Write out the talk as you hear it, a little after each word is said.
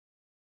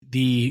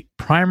The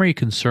primary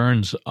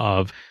concerns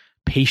of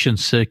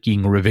patients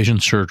seeking revision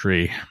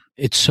surgery,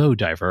 it's so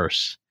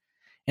diverse.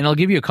 And I'll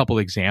give you a couple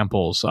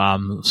examples.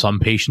 Some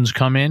patients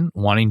come in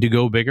wanting to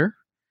go bigger.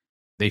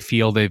 They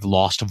feel they've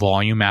lost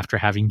volume after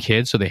having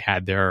kids. So they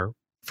had their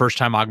first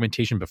time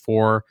augmentation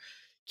before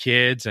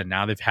kids, and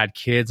now they've had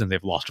kids and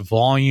they've lost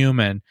volume.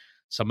 And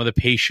some of the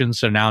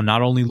patients are now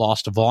not only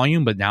lost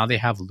volume, but now they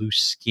have loose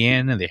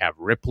skin and they have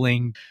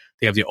rippling.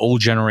 They have the old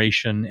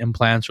generation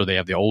implants or they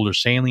have the older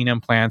saline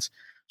implants.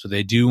 So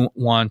they do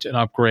want an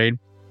upgrade.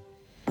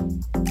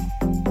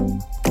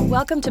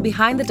 Welcome to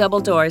Behind the Double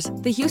Doors,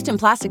 the Houston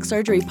Plastic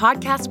Surgery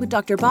podcast with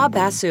Dr. Bob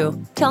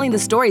Basu, telling the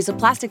stories of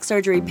plastic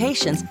surgery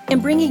patients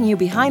and bringing you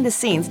behind the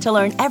scenes to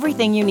learn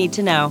everything you need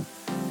to know.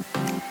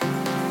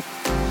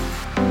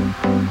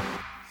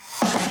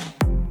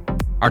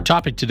 Our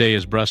topic today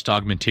is breast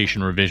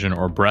augmentation revision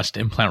or breast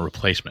implant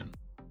replacement.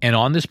 And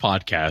on this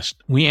podcast,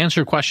 we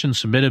answer questions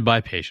submitted by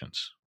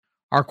patients.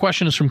 Our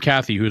question is from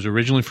Kathy, who is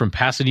originally from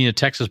Pasadena,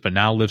 Texas, but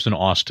now lives in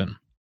Austin.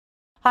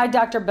 Hi,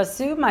 Dr.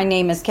 Basu. My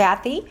name is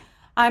Kathy.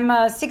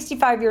 I'm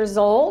 65 years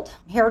old,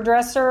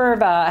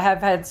 hairdresser. I have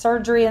had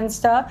surgery and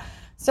stuff.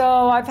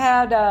 So I've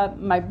had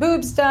my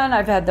boobs done.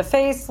 I've had the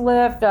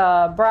facelift,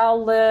 brow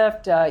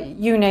lift,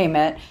 you name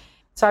it.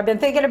 So I've been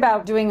thinking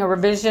about doing a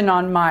revision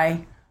on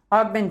my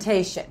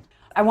augmentation.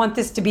 I want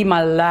this to be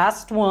my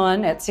last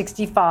one at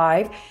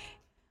 65.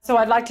 So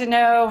I'd like to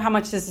know how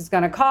much this is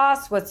going to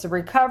cost, what's the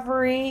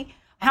recovery,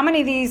 how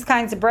many of these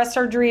kinds of breast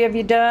surgery have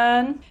you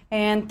done?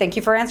 And thank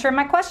you for answering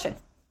my question.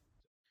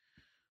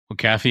 Well,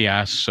 Kathy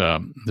asks,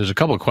 there's a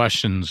couple of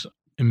questions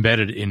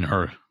embedded in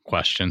her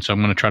question, so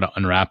I'm going to try to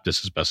unwrap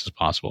this as best as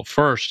possible.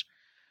 First,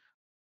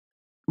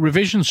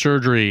 revision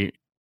surgery,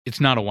 it's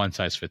not a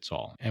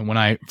one-size-fits-all. And when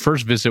I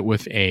first visit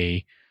with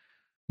a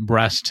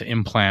breast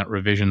implant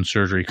revision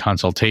surgery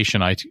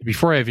consultation,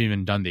 before I've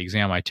even done the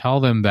exam, I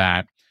tell them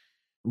that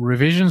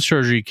revision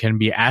surgery can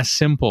be as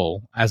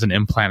simple as an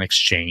implant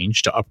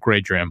exchange to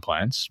upgrade your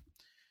implants.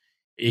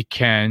 It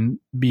can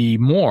be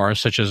more,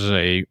 such as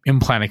a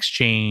implant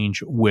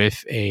exchange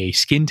with a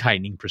skin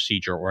tightening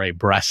procedure or a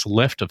breast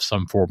lift of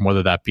some form,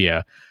 whether that be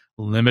a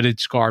limited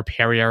scar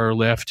peri-artery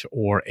lift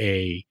or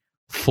a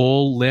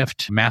full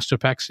lift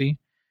mastopexy.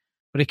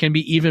 But it can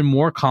be even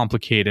more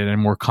complicated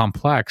and more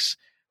complex,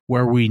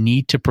 where we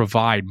need to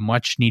provide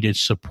much needed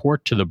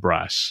support to the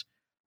breasts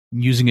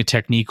using a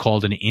technique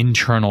called an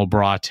internal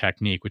bra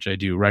technique, which I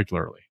do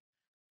regularly.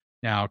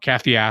 Now,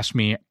 Kathy asked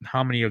me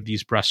how many of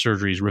these breast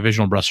surgeries,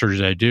 revisional breast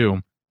surgeries I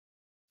do.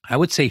 I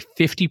would say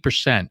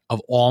 50%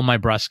 of all my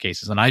breast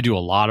cases, and I do a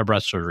lot of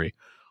breast surgery,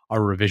 are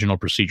revisional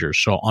procedures.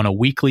 So on a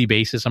weekly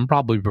basis, I'm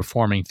probably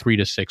performing 3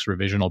 to 6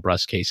 revisional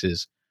breast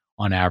cases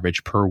on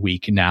average per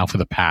week now for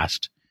the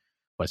past,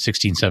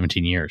 16,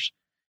 17 years.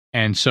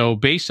 And so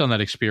based on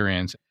that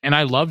experience, and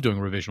I love doing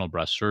revisional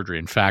breast surgery.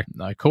 In fact,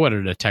 I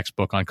co-edited a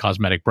textbook on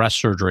cosmetic breast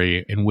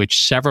surgery in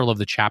which several of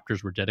the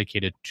chapters were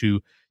dedicated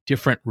to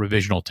different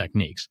revisional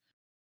techniques.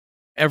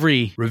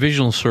 Every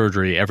revisional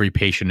surgery, every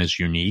patient is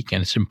unique,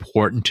 and it's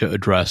important to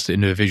address the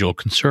individual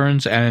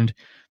concerns and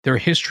their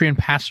history and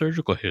past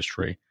surgical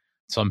history.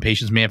 Some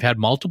patients may have had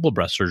multiple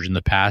breast surgeries in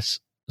the past.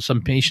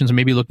 Some patients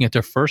may be looking at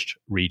their first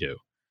redo.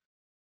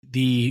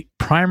 The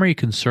primary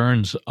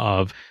concerns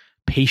of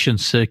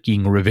patients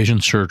seeking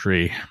revision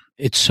surgery,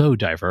 it's so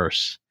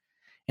diverse.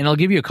 And I'll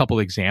give you a couple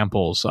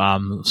examples.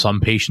 Some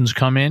patients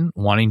come in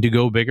wanting to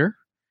go bigger.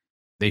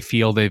 They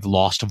feel they've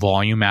lost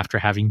volume after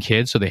having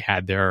kids. So they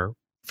had their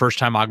first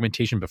time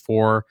augmentation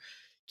before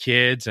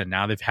kids, and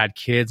now they've had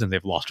kids and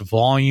they've lost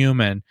volume.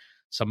 And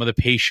some of the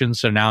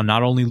patients are now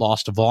not only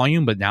lost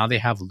volume, but now they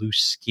have loose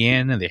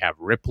skin and they have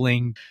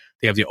rippling.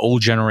 They have the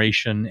old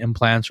generation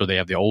implants or they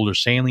have the older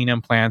saline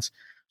implants.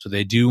 So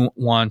they do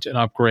want an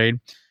upgrade.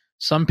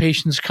 Some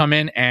patients come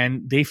in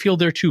and they feel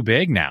they're too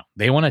big now.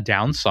 They want to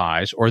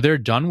downsize, or they're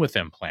done with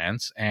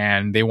implants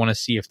and they want to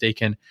see if they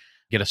can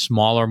get a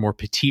smaller, more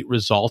petite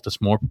result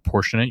that's more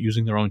proportionate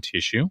using their own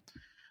tissue.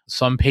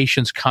 Some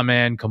patients come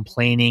in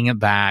complaining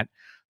that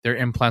their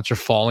implants are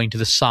falling to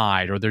the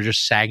side or they're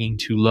just sagging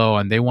too low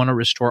and they want to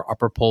restore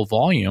upper pole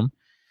volume.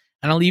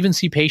 And I'll even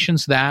see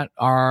patients that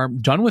are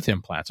done with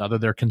implants. Either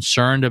they're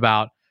concerned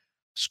about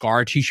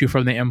scar tissue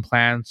from the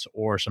implants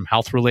or some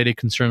health-related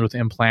concerns with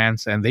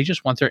implants, and they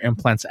just want their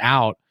implants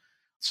out.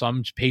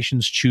 Some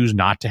patients choose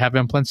not to have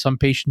implants. Some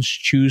patients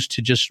choose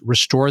to just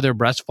restore their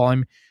breast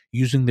volume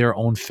using their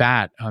own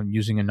fat,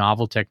 using a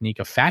novel technique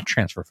of fat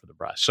transfer for the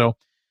breast. So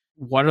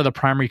what are the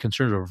primary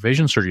concerns of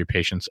revision surgery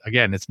patients?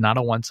 Again, it's not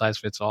a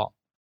one-size-fits-all.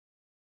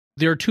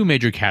 There are 2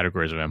 major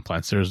categories of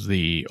implants. There's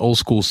the old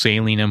school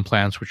saline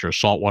implants, which are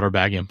saltwater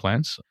bag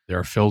implants.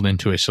 They're filled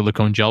into a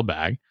silicone gel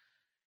bag.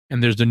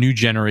 And there's the new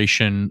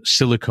generation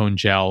silicone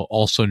gel,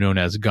 also known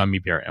as gummy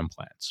bear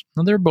implants.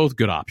 Now, they're both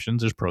good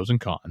options. There's pros and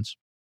cons.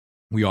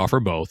 We offer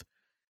both.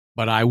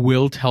 But I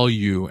will tell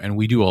you, and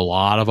we do a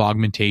lot of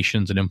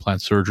augmentations and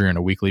implant surgery on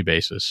a weekly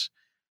basis,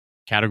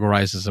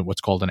 categorized as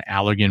what's called an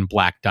Allergan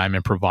Black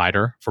Diamond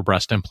provider for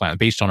breast implant,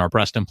 based on our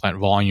breast implant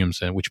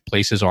volumes and which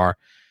places our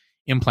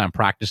implant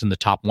practice in the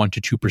top 1%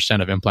 to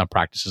 2% of implant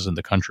practices in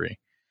the country.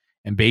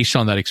 And based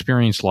on that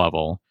experience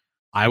level,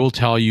 I will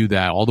tell you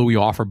that although we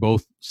offer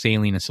both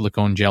saline and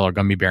silicone gel or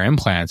gummy bear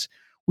implants,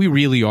 we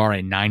really are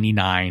a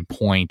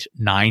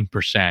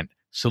 99.9%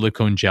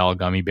 silicone gel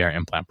gummy bear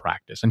implant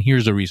practice. And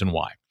here's the reason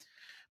why.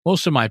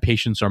 Most of my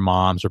patients are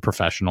moms or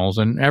professionals,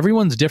 and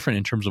everyone's different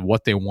in terms of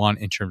what they want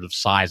in terms of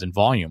size and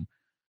volume.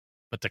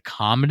 But the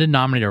common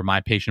denominator of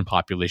my patient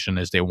population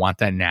is they want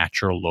that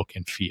natural look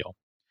and feel.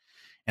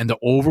 And the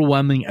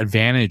overwhelming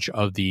advantage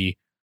of the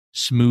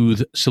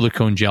smooth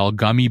silicone gel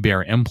gummy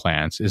bear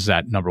implants is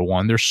that, number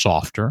one, they're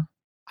softer.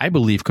 I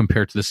believe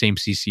compared to the same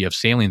CC of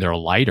saline, they're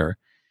lighter,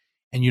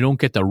 and you don't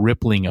get the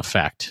rippling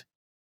effect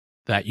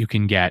that you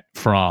can get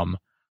from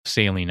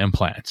saline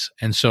implants.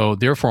 And so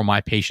therefore,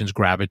 my patients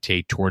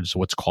gravitate towards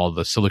what's called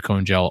the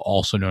silicone gel,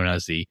 also known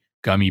as the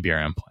gummy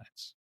bear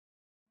implants.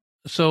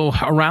 So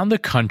around the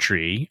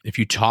country, if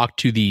you talk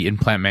to the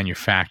implant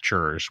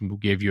manufacturers, we'll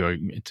give you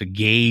it's a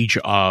gauge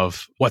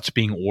of what's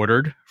being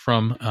ordered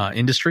from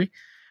industry.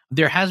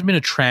 There has been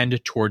a trend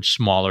towards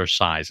smaller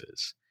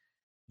sizes.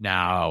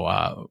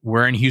 Now,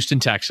 we're in Houston,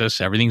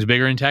 Texas. Everything's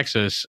bigger in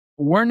Texas.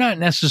 We're not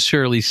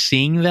necessarily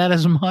seeing that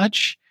as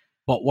much,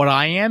 but what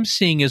I am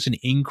seeing is an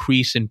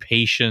increase in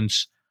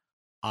patients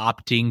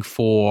opting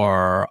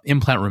for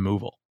implant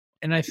removal.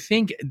 And I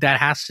think that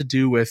has to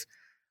do with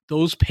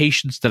those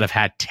patients that have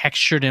had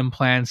textured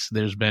implants.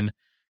 There's been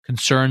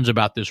concerns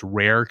about this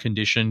rare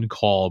condition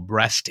called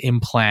breast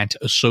implant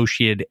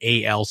associated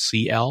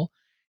ALCL.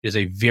 It is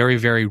a very,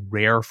 very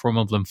rare form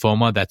of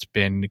lymphoma that's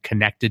been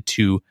connected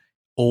to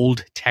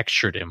old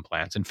textured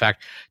implants. In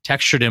fact,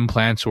 textured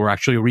implants were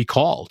actually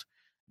recalled.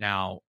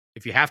 Now,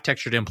 if you have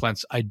textured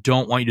implants, I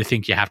don't want you to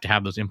think you have to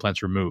have those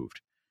implants removed.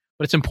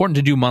 But it's important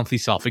to do monthly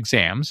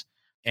self-exams.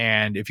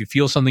 And if you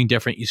feel something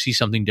different, you see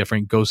something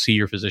different, go see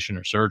your physician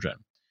or surgeon.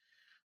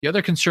 The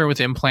other concern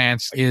with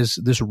implants is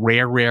this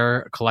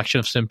rare collection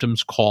of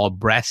symptoms called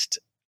breast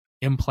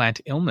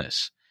implant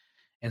illness.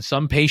 And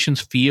some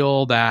patients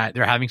feel that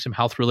they're having some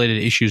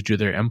health-related issues due to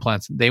their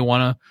implants. They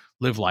want to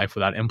live life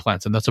without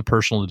implants, and that's a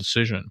personal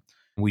decision.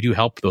 We do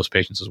help those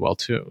patients as well,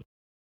 too.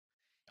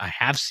 I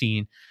have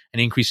seen an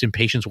increase in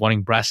patients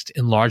wanting breast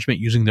enlargement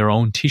using their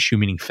own tissue,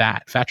 meaning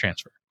fat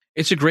transfer.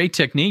 It's a great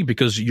technique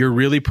because you're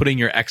really putting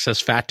your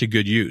excess fat to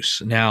good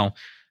use. Now,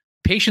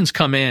 patients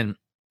come in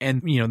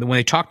and, when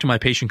they talk to my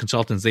patient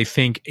consultants, they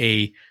think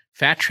a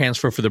fat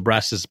transfer for the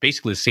breast is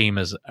basically the same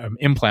as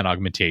implant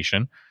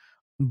augmentation.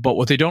 But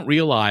what they don't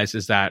realize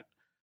is that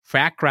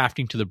fat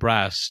grafting to the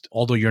breast,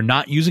 although you're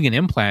not using an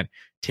implant,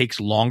 takes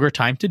longer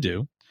time to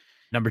do.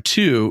 Number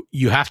two,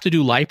 you have to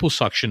do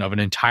liposuction of an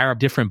entire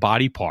different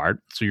body part.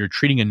 So you're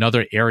treating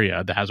another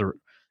area that has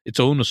its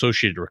own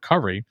associated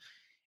recovery.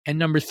 And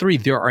number three,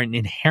 there are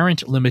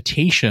inherent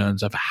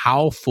limitations of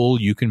how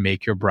full you can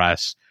make your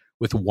breasts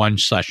with one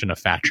session of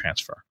fat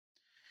transfer.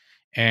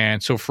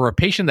 And so for a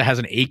patient that has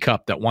an A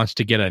cup that wants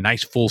to get a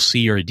nice full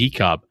C or a D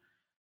cup,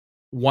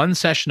 one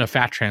session of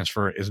fat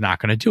transfer is not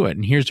going to do it.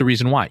 And here's the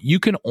reason why. You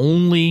can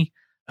only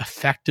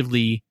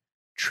effectively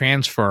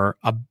transfer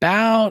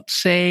about,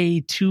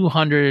 say,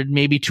 200,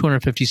 maybe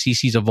 250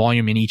 cc's of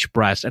volume in each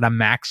breast at a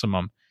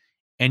maximum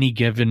any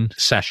given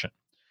session.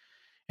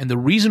 And the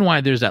reason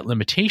why there's that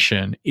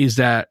limitation is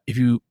that if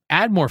you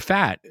add more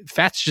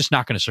fat's just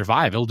not going to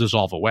survive. It'll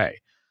dissolve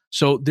away.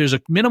 So there's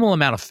a minimal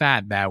amount of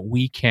fat that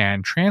we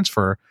can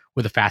transfer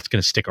where the fat's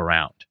going to stick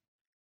around.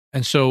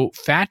 And so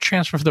fat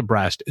transfer for the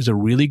breast is a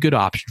really good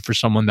option for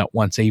someone that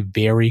wants a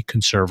very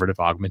conservative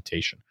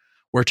augmentation.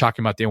 We're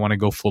talking about they want to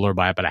go fuller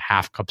by about a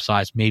half cup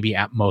size, maybe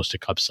at most a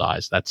cup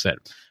size. That's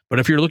it. But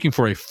if you're looking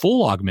for a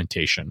full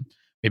augmentation,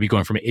 maybe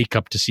going from A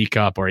cup to C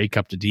cup or A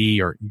cup to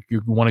D, or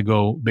you want to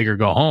go big or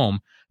go home,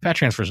 fat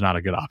transfer is not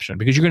a good option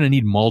because you're going to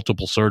need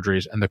multiple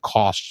surgeries and the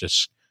costs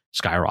just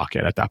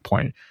skyrocket at that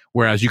point.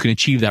 Whereas you can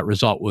achieve that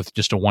result with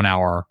just a 1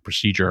 hour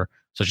procedure,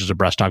 such as a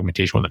breast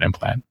augmentation with an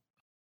implant.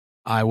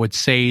 I would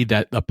say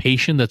that a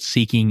patient that's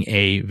seeking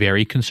a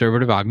very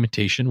conservative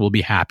augmentation will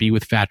be happy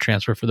with fat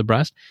transfer for the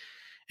breast.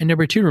 And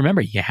number two,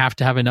 remember, you have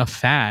to have enough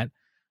fat.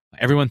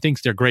 Everyone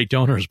thinks they're great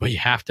donors, but you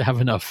have to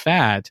have enough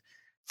fat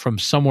from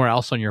somewhere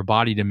else on your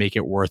body to make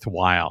it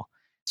worthwhile.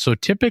 So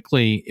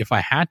typically, if I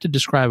had to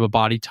describe a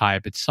body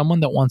type, it's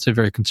someone that wants a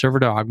very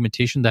conservative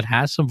augmentation that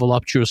has some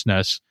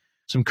voluptuousness,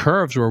 some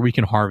curves where we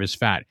can harvest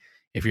fat.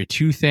 If you're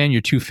too thin,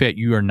 you're too fit,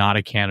 you are not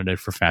a candidate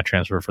for fat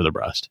transfer for the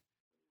breast.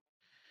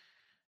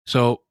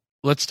 So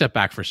let's step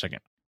back for a second.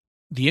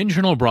 The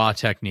internal bra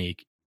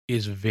technique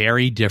is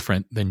very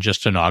different than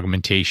just an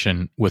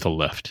augmentation with a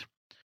lift.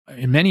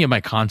 In many of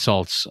my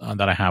consults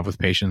that I have with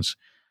patients,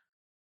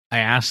 I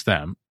ask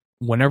them,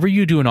 whenever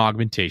you do an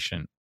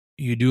augmentation,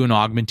 you do an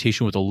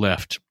augmentation with a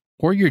lift,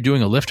 or you're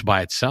doing a lift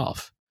by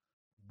itself,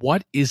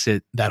 what is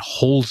it that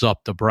holds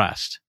up the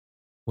breast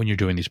when you're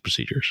doing these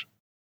procedures?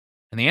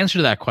 And the answer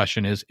to that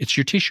question is it's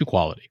your tissue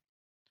quality.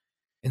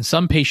 And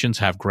some patients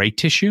have great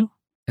tissue,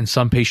 and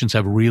some patients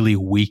have really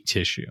weak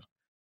tissue.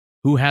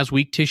 Who has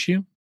weak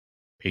tissue?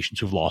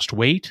 Patients who've lost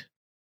weight,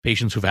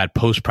 patients who've had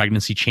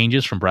post-pregnancy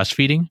changes from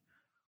breastfeeding,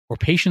 or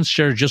patients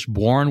that are just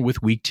born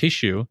with weak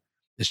tissue.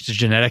 It's the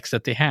genetics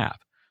that they have.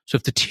 So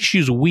if the tissue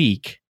is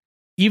weak,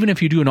 even if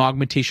you do an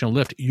augmentational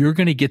lift, you're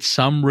going to get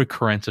some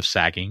recurrence of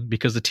sagging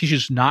because the tissue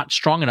is not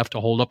strong enough to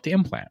hold up the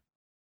implant.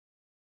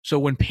 So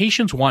when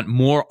patients want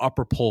more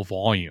upper pole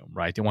volume,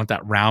 right, they want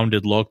that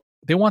rounded look,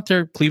 they want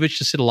their cleavage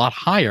to sit a lot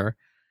higher.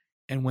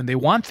 And when they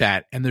want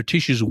that and their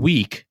tissue is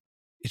weak,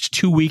 it's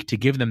too weak to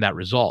give them that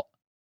result.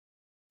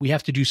 We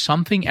have to do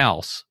something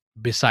else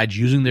besides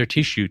using their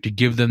tissue to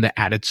give them the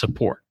added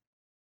support.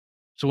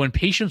 So when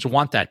patients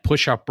want that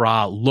push-up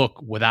bra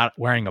look without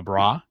wearing a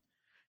bra,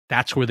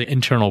 that's where the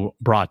internal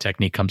bra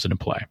technique comes into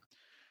play.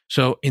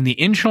 So in the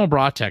internal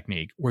bra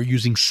technique, we're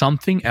using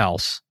something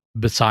else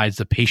besides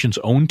the patient's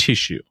own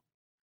tissue.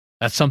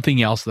 That's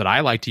something else that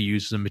I like to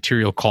use is a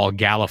material called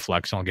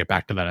Galaflex, and I'll get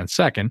back to that in a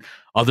second.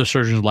 Other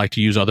surgeons like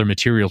to use other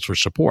materials for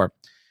support.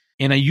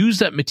 And I use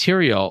that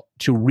material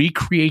to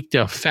recreate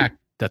the effect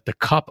that the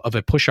cup of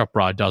a push-up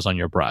bra does on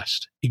your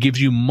breast. It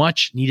gives you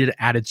much needed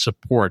added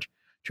support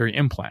to your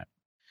implant.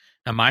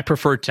 Now, my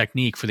preferred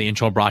technique for the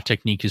internal bra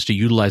technique is to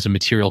utilize a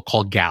material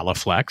called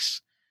Galaflex.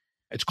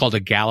 It's called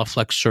a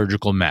Galaflex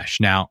surgical mesh.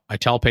 Now, I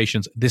tell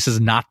patients this is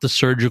not the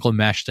surgical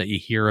mesh that you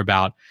hear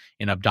about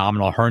in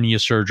abdominal hernia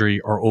surgery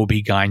or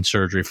OB-GYN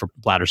surgery for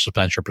bladder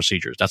suspension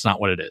procedures. That's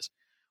not what it is.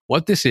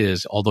 What this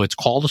is, although it's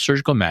called a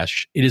surgical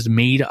mesh, it is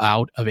made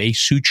out of a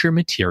suture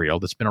material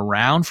that's been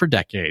around for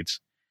decades.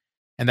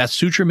 And that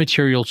suture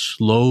material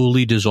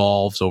slowly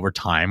dissolves over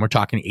time. We're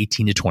talking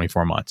 18 to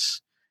 24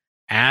 months.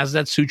 As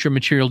that suture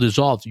material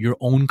dissolves, your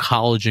own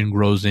collagen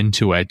grows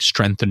into it,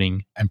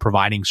 strengthening and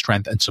providing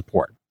strength and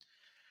support.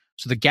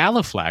 So the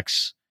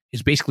Galaflex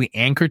is basically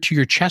anchored to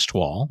your chest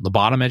wall, the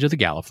bottom edge of the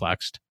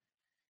Galaflex,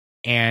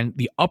 and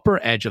the upper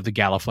edge of the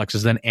Galaflex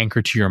is then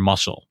anchored to your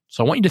muscle.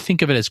 So I want you to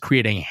think of it as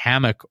creating a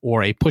hammock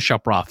or a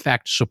push-up bra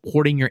effect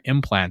supporting your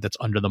implant that's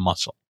under the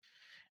muscle.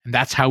 And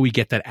that's how we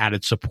get that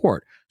added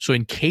support. So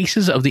in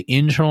cases of the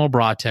internal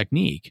bra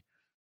technique,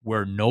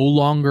 we're no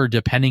longer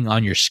depending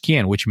on your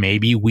skin, which may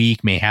be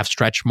weak, may have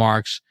stretch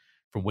marks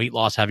from weight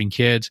loss, having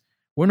kids.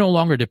 We're no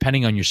longer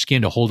depending on your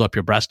skin to hold up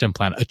your breast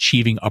implant,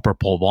 achieving upper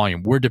pole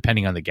volume. We're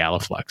depending on the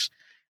Galaflex.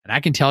 And I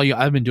can tell you,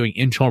 I've been doing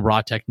internal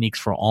bra techniques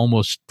for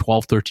almost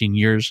 12, 13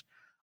 years.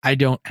 I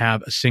don't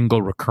have a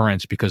single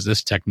recurrence because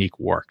this technique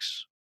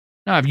works.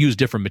 Now, I've used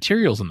different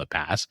materials in the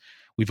past.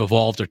 We've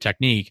evolved our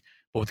technique.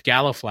 But with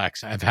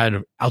Galaflex, I've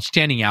had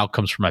outstanding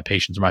outcomes for my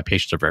patients, and my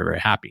patients are very, very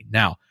happy.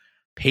 Now,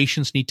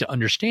 patients need to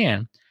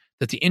understand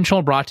that the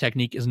internal bra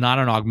technique is not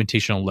an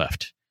augmentational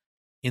lift.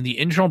 In the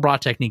internal bra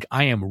technique,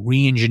 I am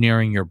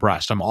re-engineering your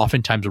breast. I'm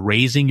oftentimes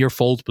raising your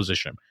fold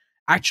position,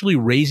 actually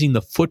raising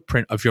the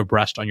footprint of your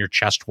breast on your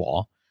chest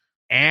wall,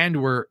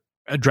 and we're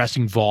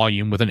addressing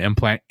volume with an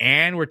implant,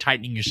 and we're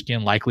tightening your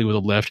skin likely with a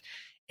lift,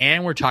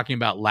 and we're talking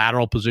about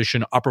lateral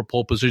position, upper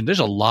pole position. There's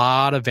a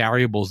lot of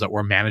variables that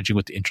we're managing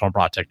with the internal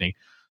bra technique.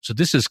 So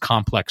this is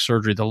complex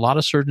surgery that a lot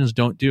of surgeons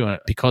don't do. And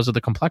because of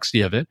the complexity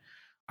of it,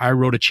 I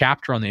wrote a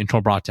chapter on the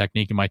internal bra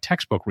technique in my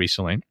textbook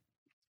recently,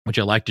 which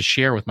I like to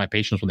share with my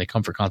patients when they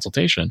come for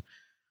consultation.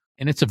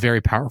 And it's a very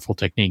powerful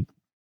technique.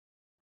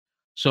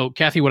 So,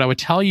 Kathy, what I would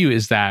tell you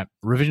is that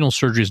revisional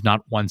surgery is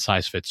not one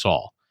size fits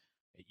all.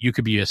 You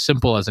could be as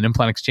simple as an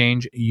implant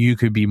exchange. You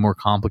could be more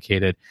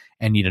complicated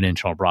and need an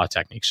internal bra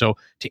technique. So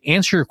to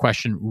answer your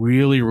question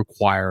really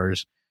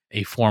requires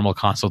a formal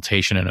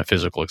consultation and a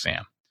physical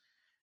exam.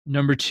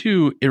 Number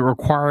two, it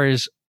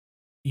requires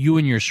you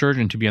and your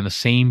surgeon to be on the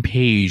same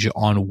page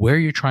on where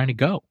you're trying to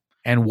go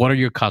and what are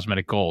your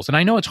cosmetic goals. And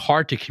I know it's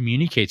hard to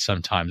communicate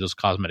sometimes those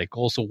cosmetic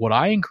goals. So what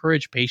I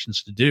encourage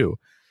patients to do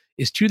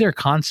is to their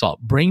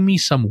consult, bring me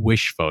some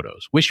wish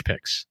photos, wish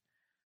pics.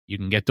 You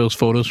can get those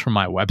photos from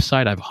my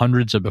website. I have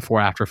hundreds of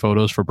before-after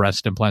photos for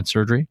breast implant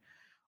surgery.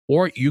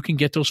 Or you can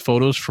get those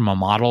photos from a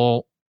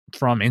model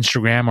from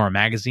Instagram or a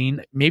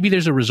magazine. Maybe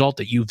there's a result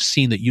that you've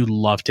seen that you'd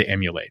love to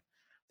emulate.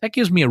 That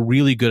gives me a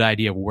really good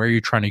idea of where you're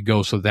trying to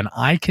go, so then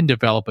I can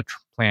develop a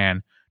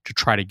plan to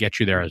try to get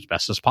you there as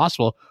best as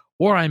possible.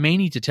 Or I may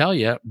need to tell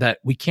you that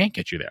we can't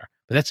get you there.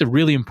 But that's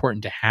really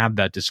important to have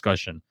that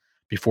discussion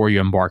before you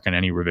embark on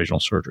any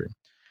revisional surgery.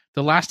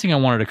 The last thing I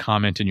wanted to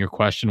comment in your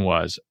question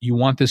was, you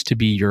want this to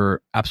be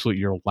your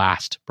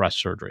last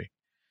breast surgery.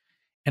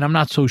 And I'm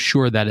not so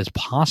sure that is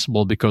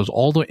possible because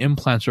although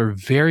implants are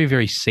very,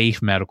 very safe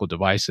medical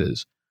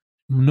devices,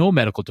 no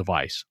medical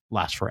device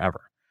lasts forever.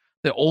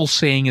 The old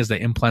saying is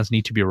that implants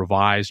need to be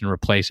revised and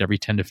replaced every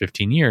 10 to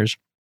 15 years.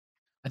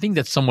 I think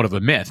that's somewhat of a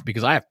myth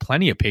because I have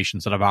plenty of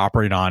patients that I've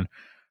operated on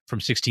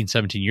from 16,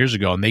 17 years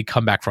ago, and they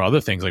come back for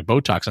other things like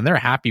Botox, and they're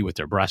happy with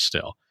their breast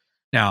still.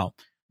 Now,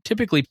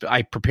 typically,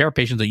 I prepare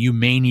patients that you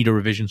may need a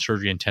revision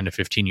surgery in 10 to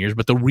 15 years,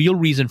 but the real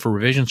reason for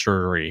revision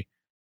surgery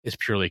is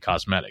purely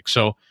cosmetic.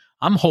 So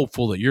I'm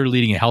hopeful that you're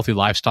leading a healthy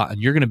lifestyle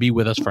and you're going to be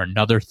with us for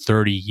another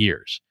 30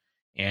 years.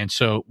 And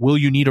so will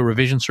you need a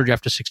revision surgery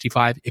after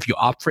 65? If you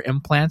opt for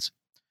implants,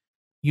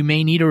 you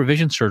may need a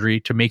revision surgery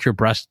to make your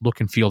breast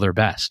look and feel their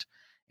best.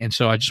 And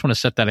so I just want to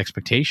set that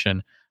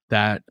expectation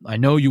that I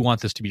know you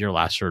want this to be your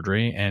last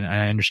surgery, and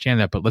I understand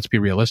that, but let's be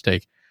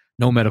realistic.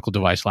 no medical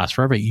device lasts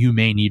forever. You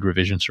may need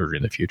revision surgery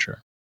in the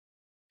future.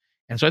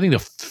 And so I think the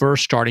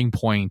first starting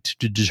point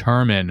to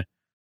determine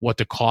what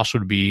the cost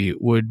would be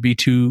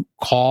to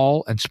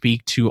call and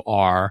speak to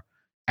our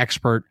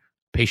expert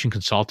patient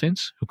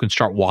consultants who can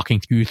start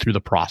walking you through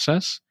the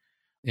process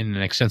in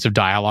an extensive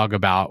dialogue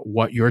about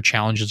what your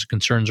challenges and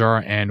concerns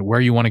are and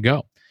where you want to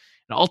go.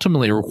 And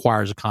ultimately, it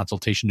requires a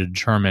consultation to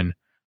determine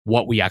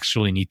what we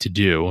actually need to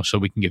do so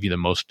we can give you the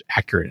most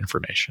accurate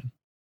information.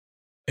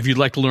 If you'd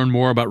like to learn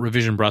more about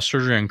revision breast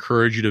surgery, I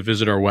encourage you to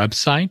visit our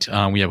website.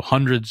 We have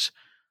hundreds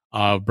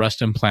of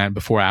breast implant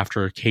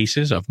before-after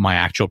cases of my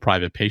actual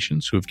private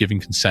patients who have given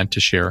consent to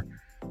share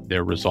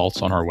their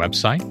results on our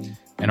website.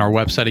 And our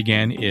website,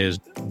 again, is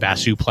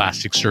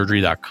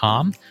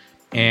basuplasticsurgery.com.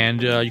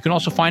 And you can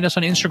also find us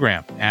on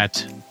Instagram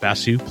at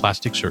Basu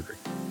Plastic Surgery.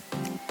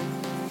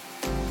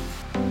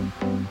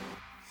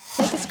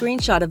 Take a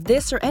screenshot of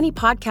this or any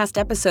podcast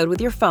episode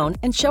with your phone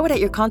and show it at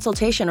your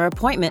consultation or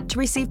appointment to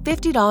receive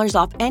 $50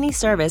 off any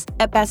service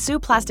at Basu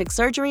Plastic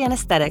Surgery and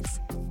Aesthetics.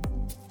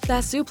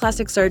 Basu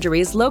Plastic Surgery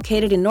is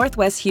located in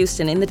Northwest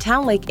Houston in the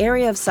Town Lake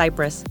area of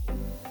Cypress.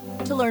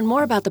 To learn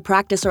more about the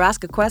practice or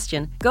ask a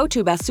question, go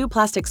to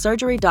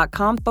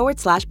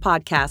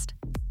basuplasticsurgery.com/podcast.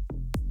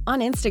 On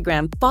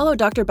Instagram, follow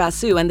Dr.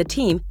 Basu and the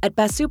team at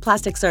Basu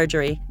Plastic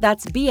Surgery.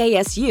 That's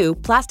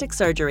BASU Plastic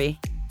Surgery.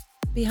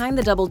 Behind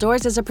the Double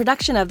Doors is a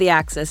production of The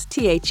Axis,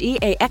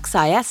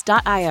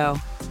 TheAxis.io.